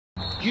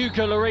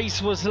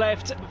Lloris was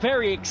left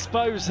very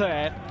exposed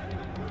there.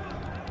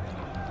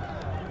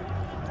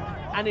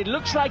 And it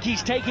looks like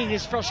he's taking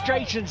his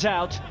frustrations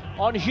out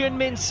on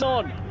Heung-min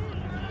Son.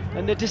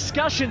 And the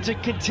discussions are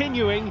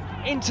continuing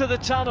into the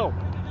tunnel.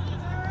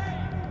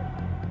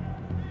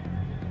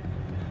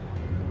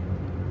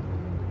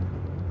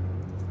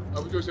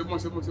 C'est bon,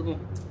 c'est bon, c'est bon.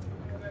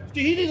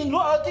 He's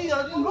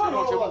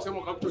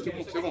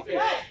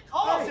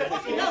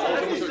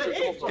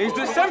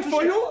the same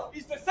for you.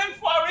 He's the same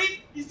for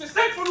Ari. He's the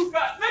same for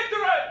Lucas. Make the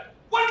run.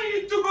 1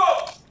 minute to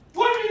go.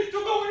 1 minute to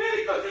go. We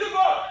need to go to the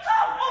goal.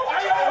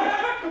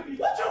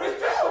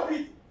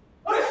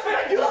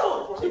 Respect you.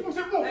 C'est bon,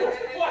 c'est bon.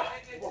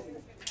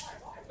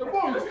 C'est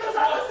bon.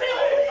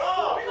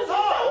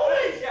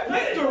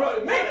 Make the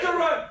run. Make the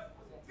run.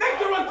 Make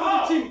the run for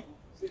the team.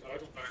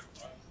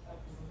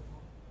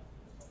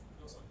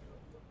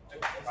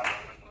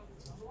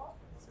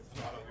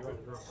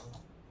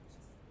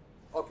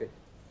 Okay.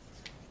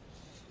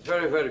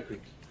 Very, very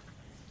quick.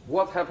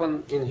 What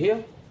happened in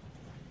here?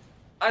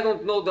 I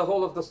don't know the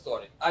whole of the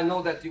story. I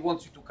know that he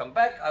wants you to come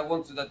back.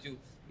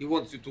 He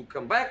wants you to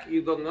come back.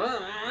 You don't know.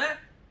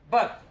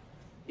 But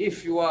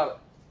if you are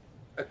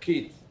a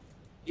kid,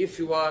 if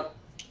you are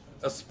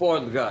a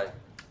spoiled guy,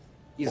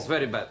 it's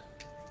very bad.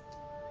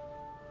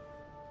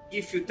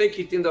 If you take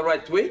it in the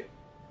right way,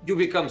 you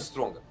become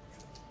stronger.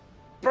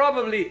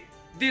 Probably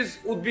this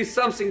would be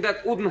something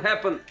that wouldn't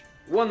happen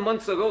 1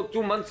 month ago,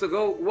 2 months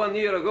ago, 1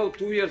 year ago,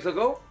 2 years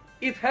ago.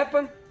 It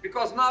happened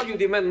because now you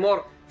demand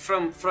more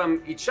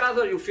from each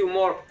other. You feel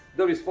more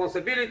the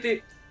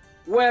responsibility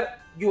where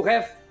you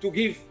have to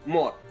give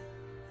more.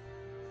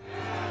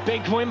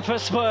 Big win for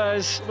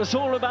Spurs. It was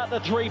all about the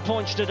 3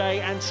 points today,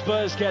 and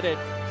Spurs get it.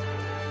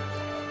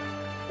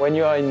 When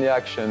you are in the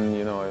action,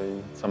 you know,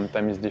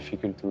 sometimes it's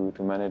difficult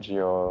to manage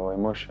your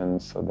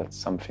emotions, so that's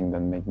something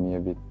that made me a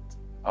bit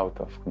out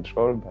of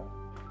control. But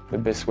the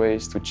best way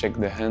is to check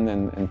the hand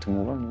and to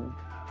move on. You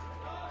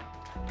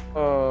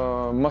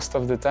know? Most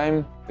of the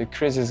time, the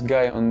craziest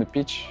guy on the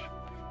pitch,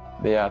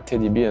 they are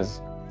teddy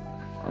bears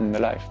on the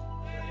life.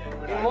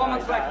 In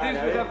moments like this,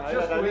 we have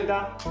just to win.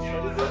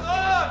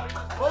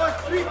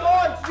 3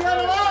 points, we are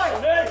alive!